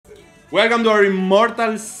Welcome to our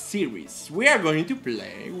Immortal Series. We are going to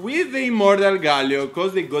play with the Immortal Galio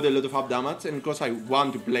because they got a lot of up damage and because I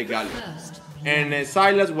want to play Galio. And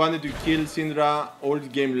Silas wanted to kill Syndra all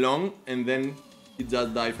game long and then he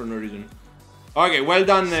just died for no reason. Okay, well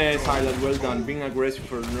done Silas, well done. Being aggressive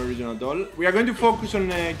for no reason at all. We are going to focus on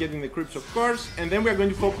getting the creeps, of course, and then we are going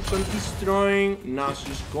to focus on destroying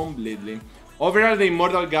Nasus completely. Overall, the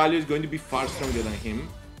Immortal Galio is going to be far stronger than him.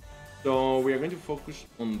 So we are going to focus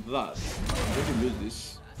on that. I'm going to lose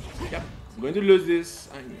this. Yep, I'm going to lose this.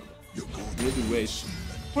 I know. I need to wait.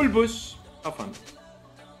 Full push. Have fun.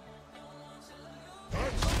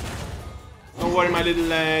 Don't worry, my little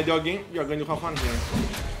doggy. You are going to have fun here.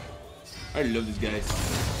 I love these guys.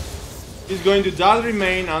 He's going to just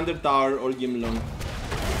remain under tower all game long.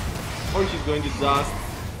 Or he's going to just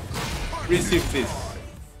receive this.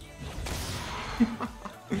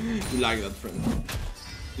 You like that, friend?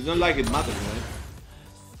 You don't like it matters, right?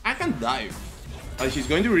 I can dive. But she's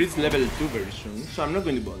going to reach level 2 very soon, so I'm not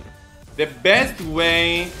going to bother. The best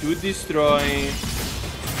way to destroy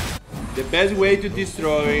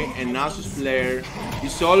a Nasus player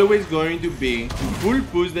is always going to be to full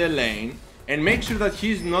push the lane and make sure that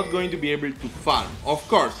he's not going to be able to farm. Of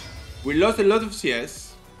course, we lost a lot of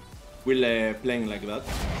CS while playing like that.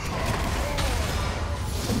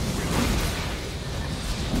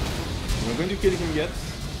 I'm not going to kill him yet.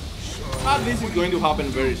 But this is going to happen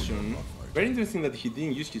very soon. Very interesting that he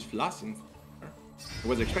didn't use his flash in. I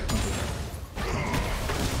was expecting for that.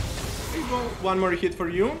 There you go. One more hit for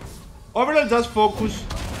you. Overall, just focus.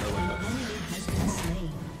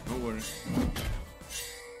 Don't worry.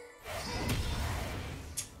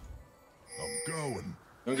 I'm going.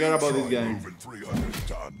 Don't care about this guy.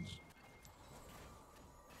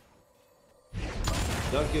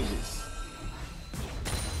 Just get this.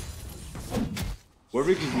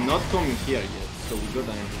 Warwick is not coming here yet, so we got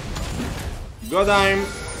time. Got time!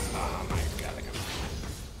 Oh my god,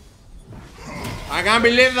 I can't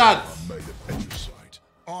believe that! I made a petricite.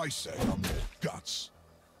 I say I'm more guts.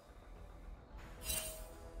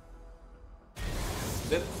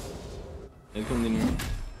 Let's continue.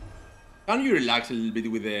 Can you relax a little bit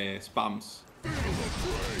with the spams?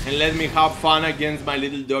 And let me have fun against my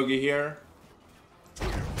little doggy here?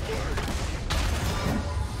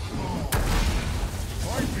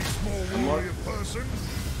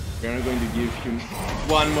 We are going to give him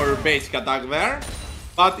one more basic attack there.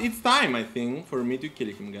 But it's time, I think, for me to kill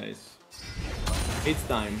him, guys. It's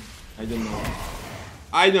time. I don't know.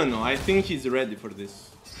 I don't know. I think he's ready for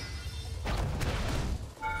this.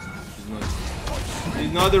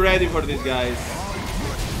 He's not ready for this, guys.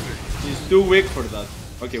 He's too weak for that.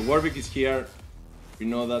 Okay, Warwick is here. We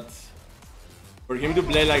know that. For him to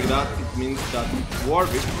play like that, it means that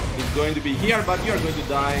Warwick is going to be here, but you are going to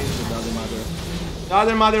die, so it doesn't matter.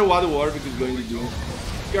 Doesn't matter what Warwick is going to do.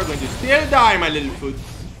 You are going to still die, my little foot.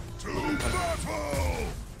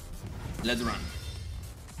 Let's run.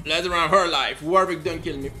 Let's run her life. Warwick, don't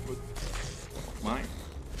kill me, foot. Mine.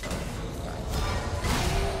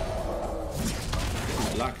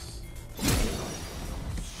 Relax.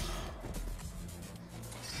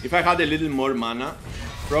 If I had a little more mana,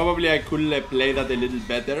 probably I could play that a little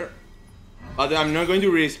better. But I'm not going to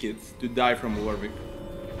risk it to die from Warwick.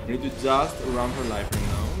 We need to just run for life right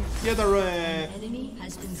now.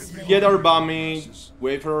 Get our Bummy,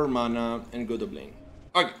 wait for our mana, and go to lane.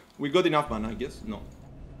 Okay, we got enough mana, I guess. No.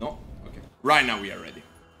 No? Okay. Right now we are ready.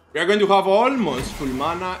 We are going to have almost full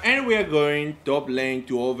mana, and we are going top lane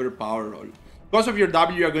to overpower all. Because of your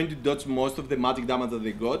W, you are going to dodge most of the magic damage that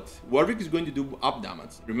they got. Warwick is going to do up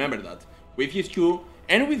damage. Remember that. With his Q,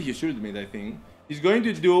 and with his ultimate, I think, he's going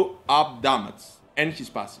to do up damage, and his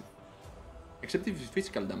passive. Except if it's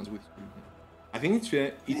physical damage with his ultimate. I think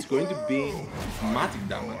it's going to be magic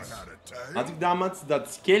damage. Magic damage that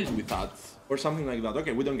scales with that, or something like that.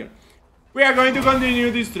 Okay, we don't care. We are going to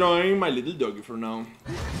continue destroying my little doggy for now.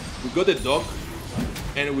 We got a dog,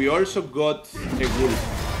 and we also got a wolf.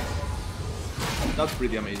 That's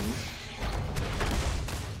pretty amazing.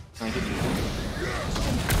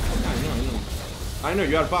 I know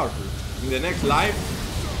you are powerful. In the next life,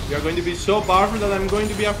 you are going to be so powerful that I'm going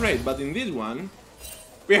to be afraid. But in this one,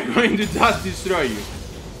 we are going to just destroy you.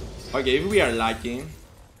 Okay, if we are lucky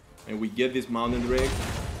and we get this mountain drake,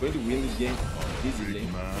 we're going to win this game easily.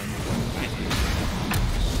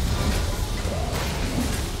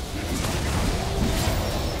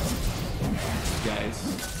 Guys,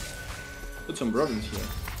 put some problems here.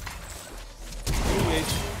 Wait.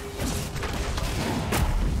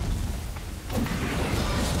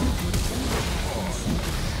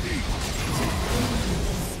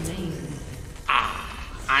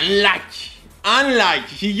 Unlucky. Unlike,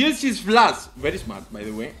 he used his flash. Very smart, by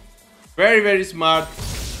the way. Very, very smart.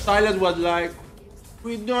 Silas was like,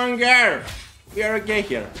 we don't care. We are okay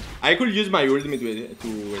here. I could use my ultimate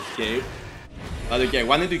to escape. But okay, I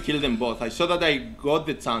wanted to kill them both. I saw that I got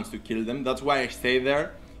the chance to kill them. That's why I stayed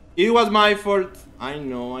there. It was my fault. I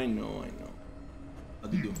know.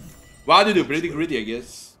 What to do? What to do? Pretty gritty, I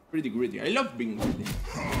guess. Pretty gritty. I love being gritty.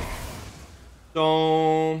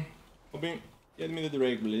 So... Open. Get me the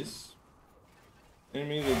Drake, please. Get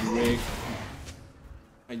me the Drake.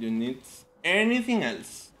 I don't need anything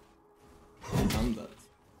else. I'm that.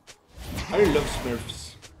 I love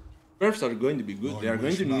Smurfs. Smurfs are going to be good. They are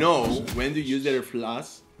going to know when to use their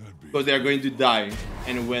flash. Because they are going to die.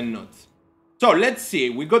 And when not. So, let's see.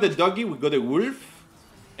 We got a doggy, we got a wolf.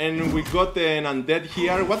 And we got an undead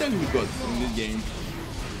here. What else we got in this game?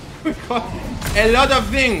 We got a lot of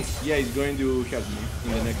things. Yeah, it's going to help me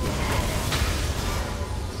in the next one.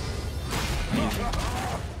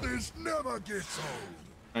 This never gets old.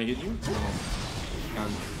 Can I hit you? No.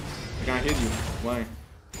 I can't hit you. Why?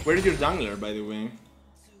 Where is your jungler, by the way?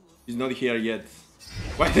 He's not here yet.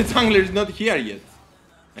 Why the jungler is not here yet?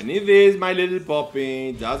 I need this, my little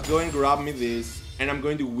poppy. Just go and grab me this. And I'm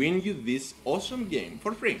going to win you this awesome game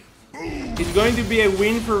for free. It's going to be a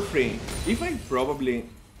win for free. If I probably...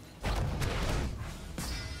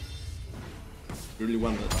 really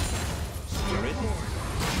want that. You ready?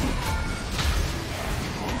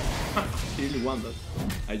 I really want that.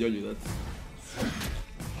 I told you that.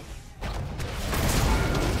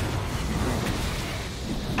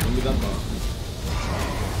 Don't be that bad.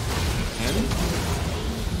 And?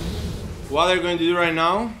 What are you going to do right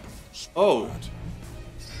now? Oh!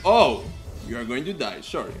 Oh! You are going to die.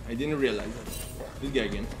 Sorry, I didn't realize that. This guy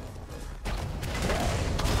again.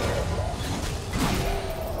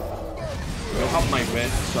 I'll have my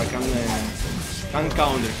best so I can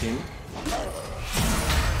counter him.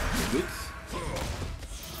 Good.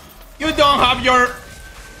 You don't have your...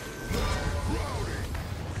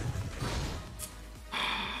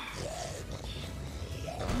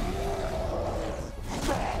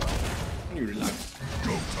 You relax.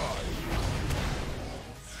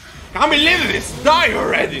 Can't believe this! Die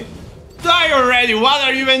already! Die already! What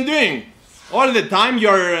are you even doing? All the time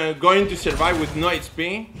you're going to survive with no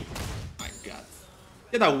HP? My god.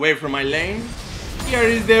 Get away from my lane. Here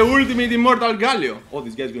is the ultimate immortal Galio. Oh,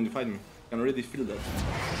 this guy's going to fight me. I can already feel that.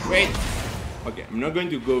 Wait. Okay, I'm not going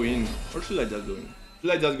to go in. Or should I just go in?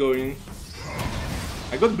 Should I just go in?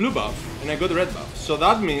 I got blue buff and I got red buff. So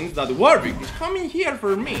that means that Warwick is coming here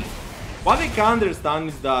for me. What I can understand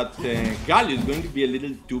is that Galio is going to be a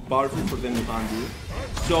little too powerful for them to handle.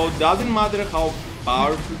 So it doesn't matter how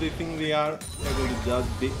powerful they think they are, they're going to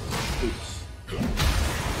just be oops.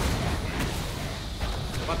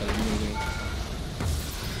 What are you doing?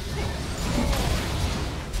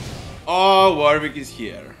 Oh, Warwick is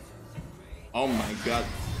here. Oh my god.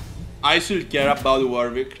 I should care about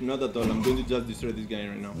Warwick, not at all. I'm going to just destroy this guy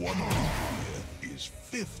right now. 1 year is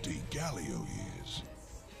 50 Galio years.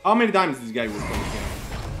 How many times this guy will come here?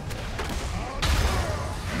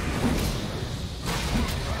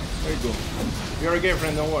 There you go. You're okay,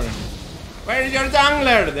 friend, don't worry. Where is your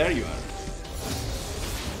jungler? There you are.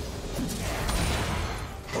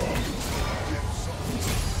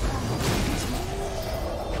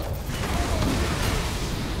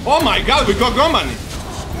 Oh my god, we got company!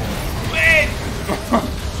 Wait!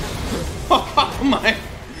 Oh my...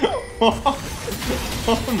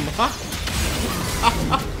 Oh my...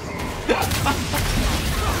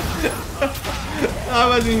 That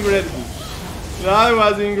was incredible. That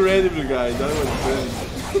was incredible, guys. That was incredible.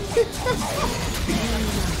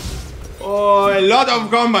 Oh, a lot of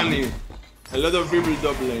company. A lot of people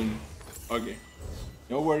top lane. Okay.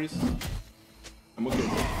 No worries. I'm okay.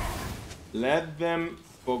 Let them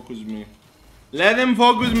focus me. Let them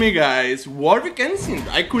focus me, guys. Warwick and Syndra.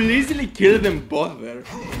 I could easily kill them both there.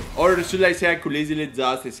 Or should I say I could easily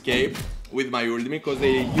just escape with my ultimate because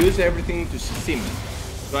they use everything to sim.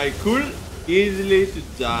 So I could easily to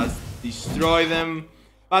just destroy them.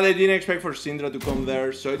 But I didn't expect for Syndra to come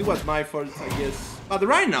there. So it was my fault, I guess. But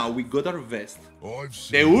right now we got our vest.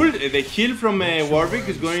 The heal from Warwick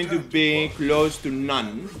is going to be close to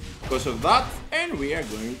none because of that. And we are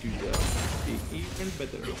going to just be even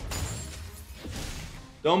better.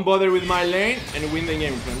 Don't bother with my lane and win the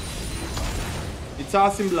game, friends. It's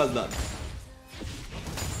as simple as that.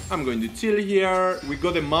 I'm going to chill here. We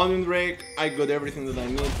got the mountain drake. I got everything that I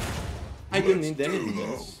need. I don't need anything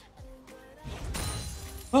else.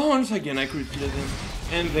 Oh, once again I could kill them.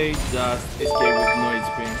 And they just escape with no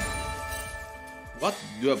HP. What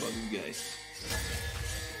to do about these guys?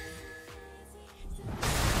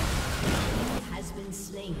 been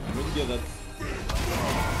slain. I'm going to get that.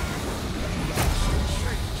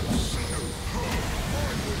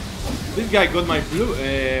 This guy got my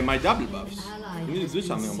blue, my double buffs. I need to do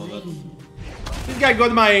something about that. This guy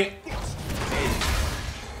got my...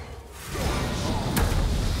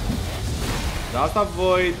 Just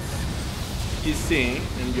avoid his C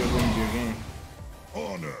and you're going to your game.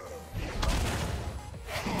 Honor.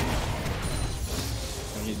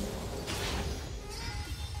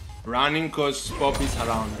 Running cause Pop is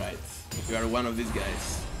around, right? You are one of these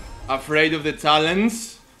guys. Afraid of the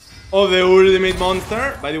talents of the ultimate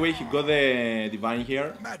monster. By the way, he got the divine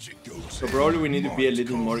here. So probably we need to be a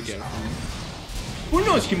little more careful. Who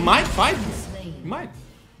knows? He might fight me. He might.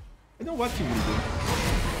 I don't know what he will do.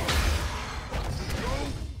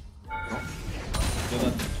 Get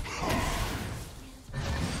that.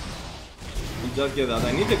 We'll just get that.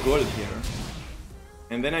 I need the gold here.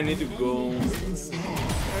 And then I need to go...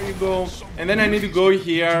 There you go. And then I need to go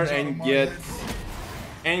here and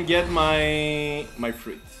get my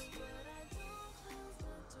fruits.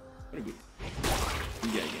 Very good.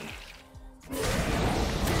 Yeah, again.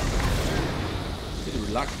 Pretty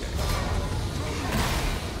relaxed, guys.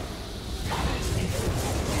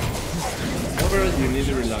 Overall, you need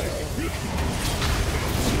to relax.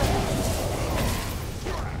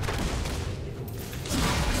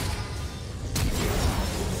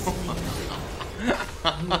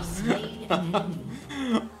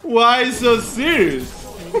 Why so serious?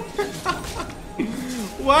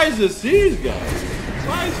 Why so serious, guys?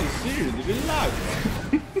 Why so serious? Relax.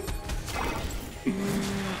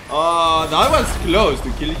 That was close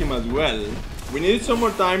to kill him as well. We need some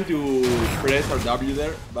more time to press our W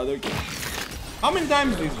there, but okay. How many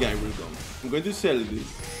times this guy will come? I'm going to sell this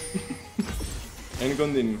and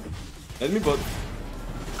continue. Let me bot.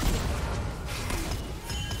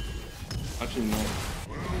 Actually, no.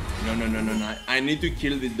 No. I need to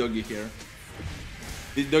kill this doggy here.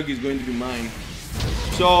 This dog is going to be mine.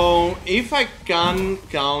 So, if I can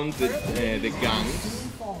count the ganks,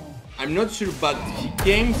 I'm not sure, but he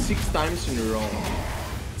came 6 times in a row.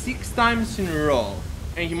 6 times in a row.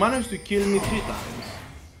 And he managed to kill me 3 times.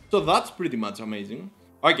 So that's pretty much amazing.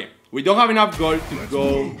 Okay, we don't have enough gold to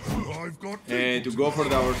go for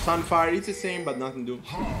our Sunfire. It's the same, but nothing to do.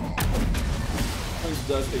 Let's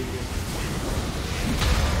just stay here.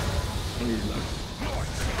 And relax.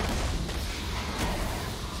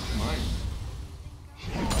 Mine.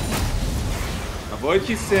 Avoid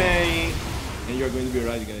his say, and you're going to be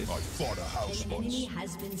right, guys. I fought a house An enemy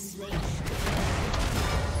has been slain.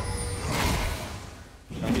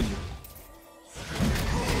 I need you.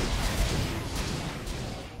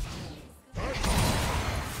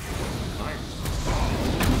 Nice.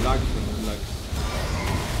 Relax, relax.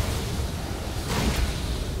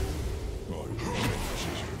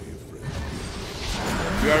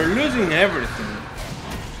 You are losing everything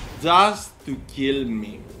just to kill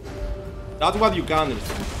me. That's what you can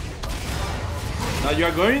understand. Now you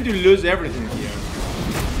are going to lose everything here.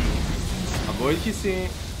 Avoid his C,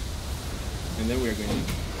 and then we are going to...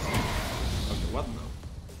 Okay, what now?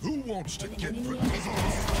 Who wants to get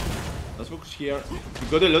Let's focus here. We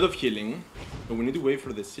got a lot of healing, but we need to wait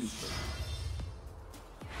for the silver.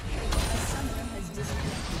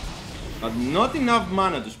 But not enough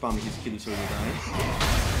mana to spam his kills all the time.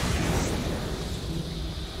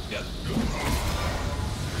 Yeah.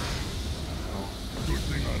 Oh.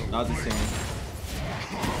 That's the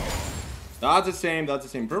same. That's the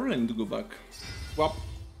same. Probably I need to go back. Swap.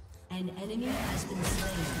 An enemy has been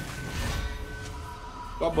slain.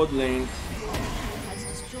 Swap bot lane. Has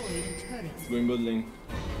destroyed a turret. Going bot lane.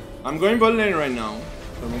 I'm going bot lane right now.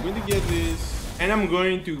 So I'm going to get this. And I'm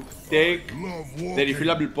going to take the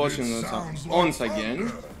refillable potion once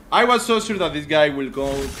again. I was so sure that this guy will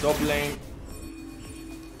go top lane.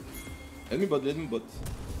 Let me bot. Let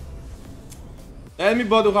me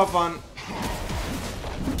bot to have fun.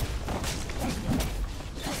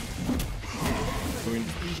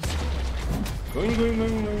 Going.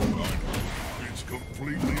 It's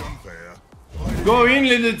completely unfair. Go in,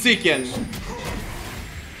 little chicken.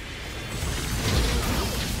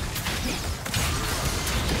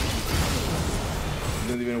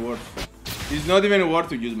 It's not even worth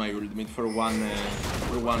to use my ultimate for one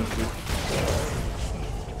clip.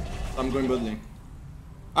 I'm going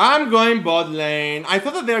bot lane. I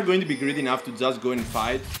thought that they are going to be greedy enough to just go and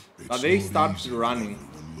fight, but they start running.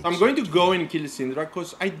 So I'm going to go and kill Syndra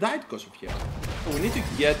because I died because of her. So we need to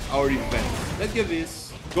get our revenge. Let's get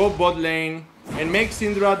this. Go bot lane and make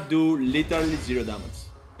Syndra do literally 0 damage.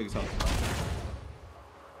 Exactly.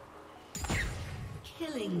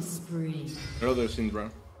 Killing spree. Another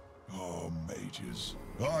Syndra. Oh, mages.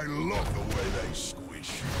 I love the way they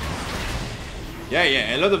squish.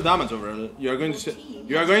 Yeah, a lot of damage overall. You are going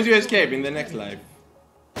to escape in the next life.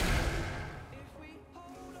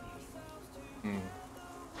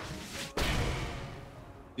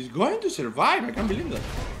 He's going to survive. I can't believe that.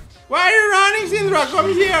 Why are you running, Syndra?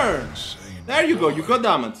 Come here. There you go. You got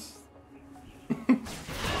damage.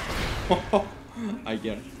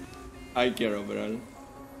 I care overall.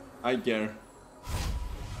 I care.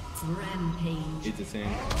 Rampage. It's the same.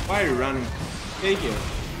 Why are you running? Stay here.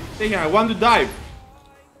 Stay here. I want to dive.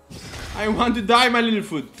 I want to dive, my little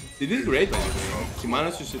foot. It is great, by the way. She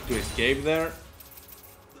managed to escape there.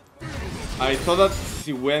 I thought that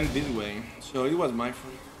she went this way, so it was my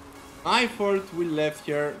fault. My fault. We left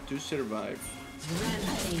her to survive.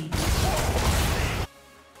 Rampage.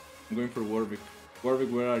 I'm going for Warwick. Warwick,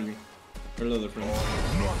 where are you? Hello, other friend.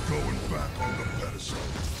 I'm not going back on the pedestal.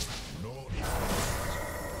 No.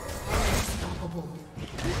 Unstoppable.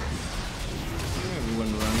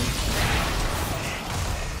 Everyone running.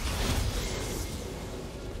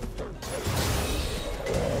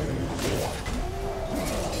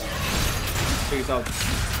 Check this out.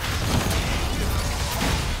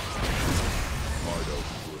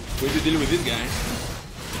 Going to deal with this guy.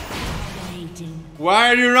 Why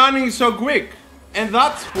are you running so quick? And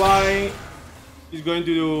that's why he's going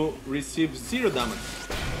to receive 0 damage.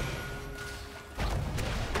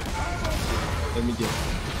 Let me guess.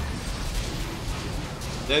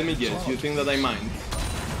 Let me guess. You think that I mind,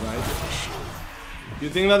 right? You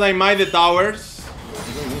think that I mind the towers?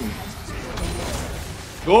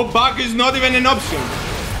 Go back is not even an option.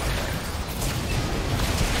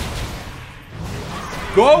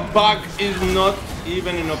 Go back is not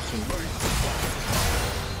even an option.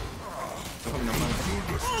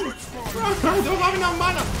 I don't have enough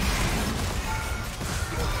mana.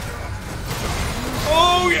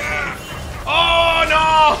 Oh yeah! Oh no!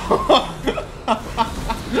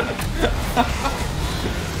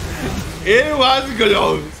 It was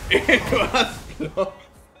close. It was close.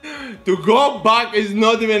 To go back is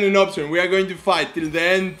not even an option. We are going to fight till the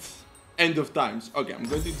end of times. Okay, I'm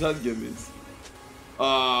going to just get this.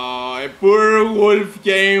 A poor wolf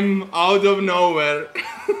came out of nowhere.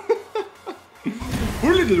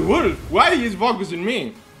 Poor little wolf. Why is focusing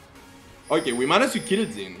me? Okay, we managed to kill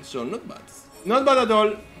Jhin, so not bad. Not bad at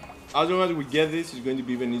all. As long as we get this, it's going to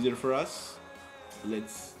be even easier for us.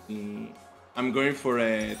 Let's see. I'm going for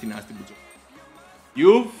a Dynasty Butcher.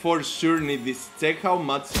 You for sure need this. Check how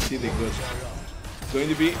much CC they got. It's going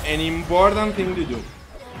to be an important thing to do.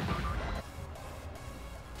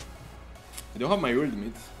 I don't have my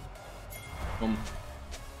ultimate. Come.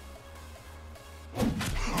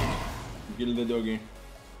 Kill the doggy.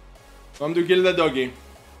 Come to kill the doggy.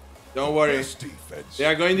 Don't worry. They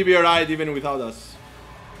are going to be alright even without us.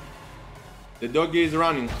 The doggy is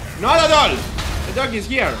running. Not at all! The doggy is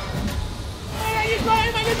here. Where are you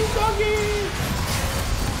going, my little doggy?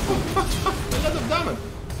 A lot of damage.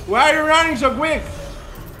 Why are you running so quick?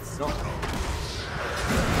 No.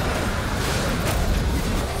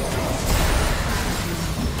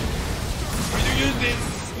 I'm going to use this.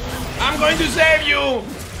 I'm going to save you.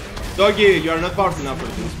 Doggy, you are not powerful enough for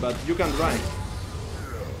this, but you can try.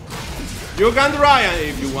 You can try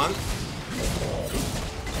if you want.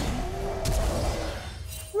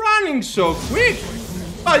 Running so quick,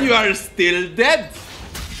 but you are still dead.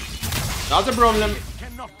 That's a problem. It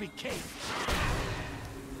cannot be caved.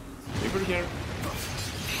 Over here.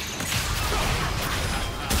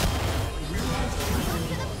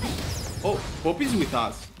 Oh, Poppy's with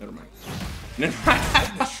us. Never mind.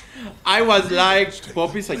 I was like,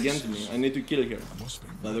 Poppy's against me. I need to kill her.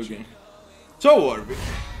 But okay. So Warwick.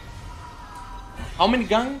 How many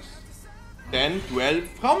ganks? 10, 12.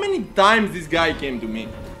 How many times this guy came to me?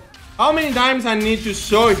 How many times I need to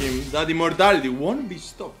show him that immortality won't be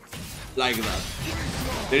stopped like that?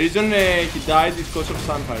 The reason he died is because of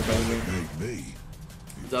Sunfire, by the way.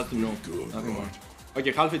 Just to know, nothing more.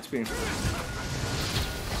 Okay, half HP.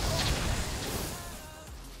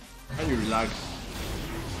 Can you relax?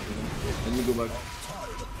 Let me go back.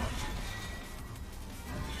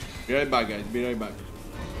 Be right back, guys. Be right back.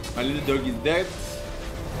 My little dog is dead.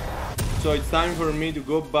 So it's time for me to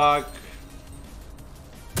go back.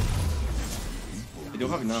 I don't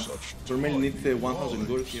have enough. For me, I need 1000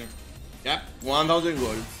 gold here. Yep, 1000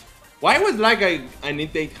 gold. Why was like I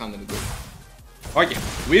need 800 gold? Okay,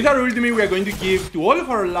 with our ultimate, we are going to give to all of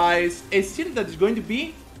our allies a shield that is going to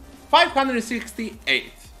be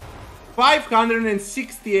 568.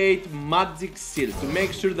 568 magic shield to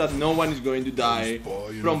make sure that no one is going to die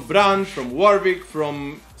from Brand, from Warwick,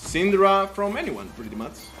 from Syndra, from anyone pretty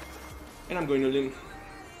much. And I'm going to lean.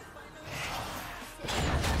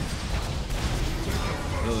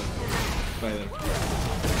 Brother. Goodbye there.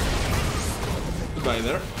 Goodbye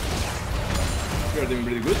there. You're doing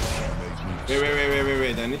pretty good.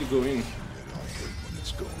 Wait. I need to go in.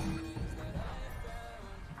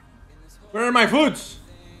 Where are my foods?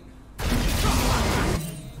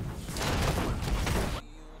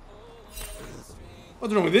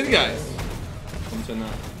 What's wrong with these guys?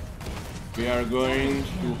 We are going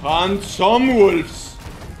to hunt some wolves.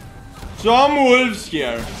 Some wolves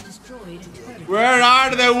here. Where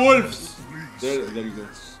are the wolves? There you go.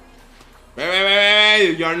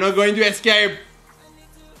 Wait. You are not going to escape.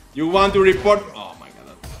 You want to report? Oh my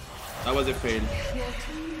god. That was a fail.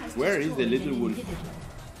 Where is the little wolf?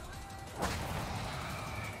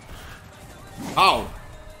 How?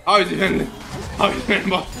 How is it even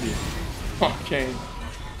possible? Okay.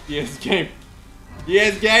 He escaped. He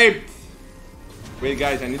escaped! Wait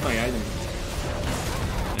guys, I need my item.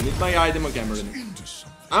 Okay,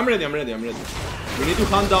 I'm ready. I'm ready. We need to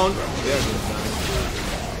hunt down. There it is.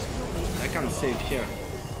 I can't save here.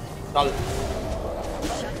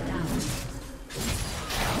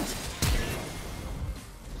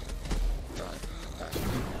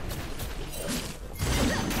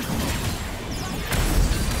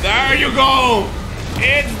 There you go!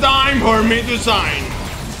 It's time for me to sign.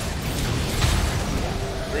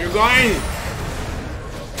 Where are you going?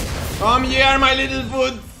 Come here, my little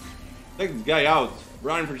foot. Take this guy out.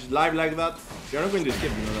 Run for his life like that. You're not going to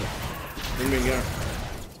escape, you know that. Don't even care.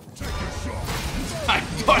 I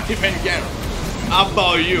don't even care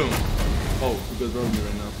about you. Oh, because broke me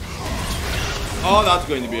right now. Oh, that's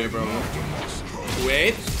going to be a problem.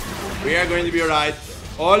 Wait. We are going to be alright.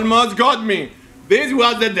 Almost got me. This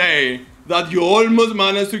was the day that you almost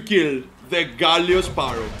managed to kill the Galio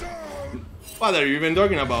Sparrow. What are you even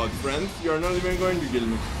talking about, friend? You're not even going to kill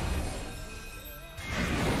me.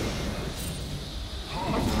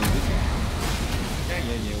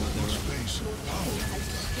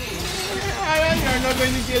 You're not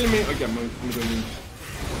going to kill me. Okay, I'm going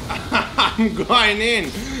in. I'm going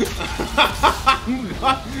in.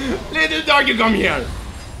 Little doggy, come here.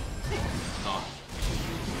 Oh.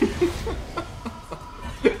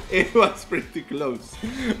 It was pretty close.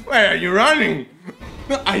 Where are you running?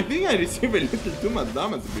 I think I received a little too much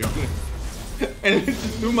damage, to be honest. A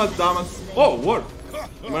little too much damage. Oh, what?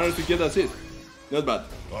 Managed to get assist. Not bad.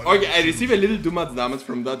 Okay, I received a little too much damage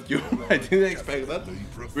from that Q. I didn't expect that.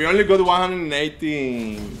 We only got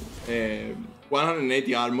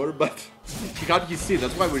 180 armor, but he had his C.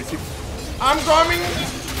 That's why we received. I'm coming.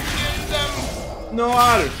 No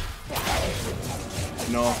R.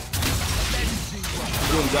 No.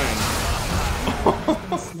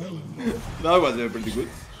 That was pretty good.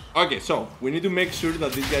 Okay, so we need to make sure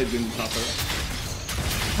that this guy is going to suffer.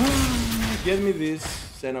 Get me this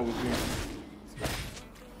Senna with me.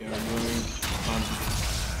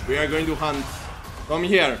 We are going to hunt. Come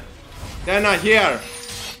here. Senna, here.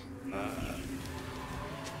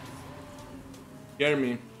 Hear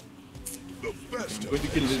me. I'm going to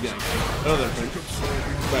kill this guy. Another friend.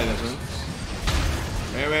 Try that one.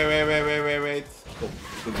 Wait. Oh,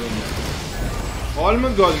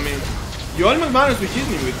 almost got me. You almost managed to hit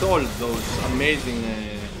me with all those amazing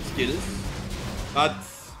skills. But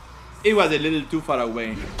it was a little too far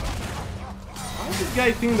away. Why does this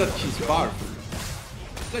guy think that he's powerful?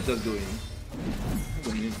 Let's just go in.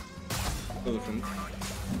 Go in. Go friend.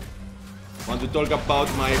 Want to talk about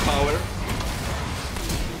my power?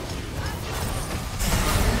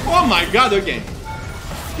 Oh my god, okay.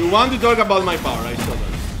 You want to talk about my power, I saw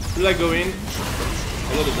that. Should I go in? A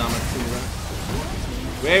lot of damage.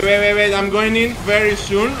 Wait, I'm going in very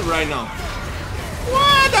soon, right now.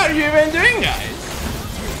 What are you even doing, guys?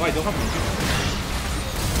 Oh, I don't have my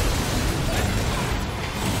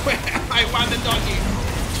I want the doggy.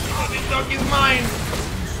 Oh, the dog is mine.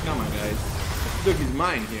 Come on, guys. The dog is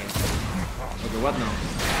mine here. Okay, what now?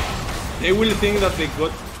 They will think that they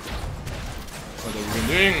got... What are you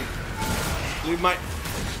doing? Leave my...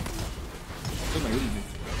 Got my ability.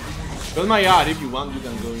 Got my yard. If you want, you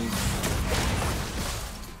can go in.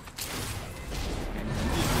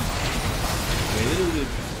 A little bit.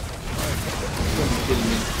 Don't kill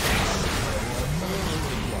me.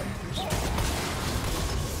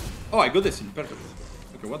 Oh, I got the seal. Perfect.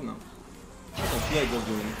 Okay, what now? What should I just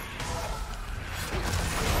do?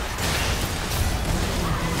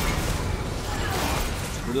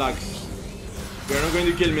 Relax. You are not going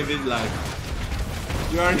to kill me this life.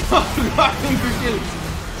 You are not going to kill me.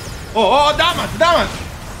 Oh, damage!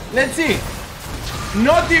 Let's see.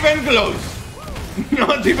 Not even close.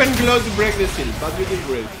 Not even close to break the seal, but we did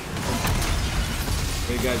break.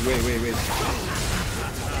 Wait, guys, wait.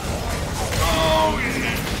 Oh, he's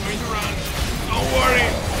going to run. Don't worry.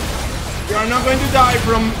 You are not going to die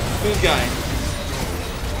from this guy.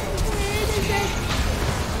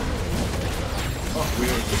 Oh, we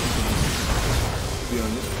are taking too much, to be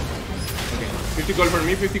honest. Okay, 50 gold for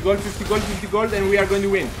me, 50 gold, 50 gold, 50 gold, and we are going to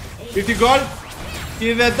win. 50 gold.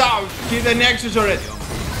 Kill the town. Kill the Nexus already.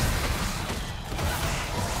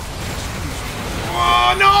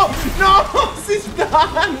 Oh no! No! She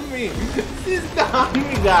stunned me! She stunned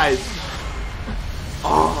me, guys!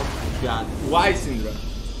 Oh my god. Why, Syndra?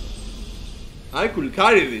 I could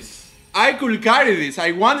carry this. I could carry this.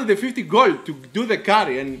 I wanted the 50 gold to do the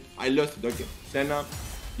carry and I lost it. Okay. Senna,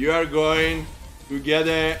 you are going to get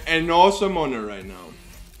an awesome honor right now.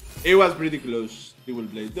 It was pretty close. You will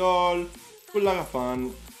play doll. We'll have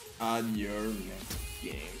fun at your next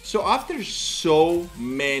game. So after so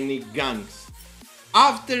many ganks,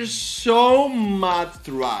 after so much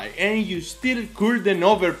try, and you still couldn't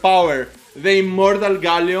overpower the Immortal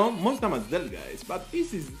Galio, most damage dealt, guys, but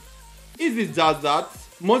is this just that?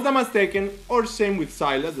 Most damage taken, or same with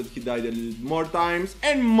Silas, that he died a little more times,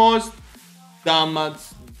 and most damage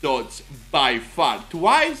dodged by far,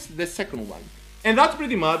 twice the second one. And that's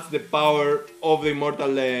pretty much the power of the Immortal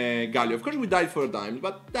Galio. Of course we died 4 times,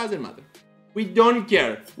 but doesn't matter. We don't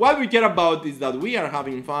care. What we care about is that we are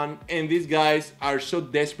having fun and these guys are so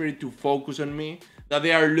desperate to focus on me that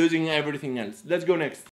they are losing everything else. Let's go next.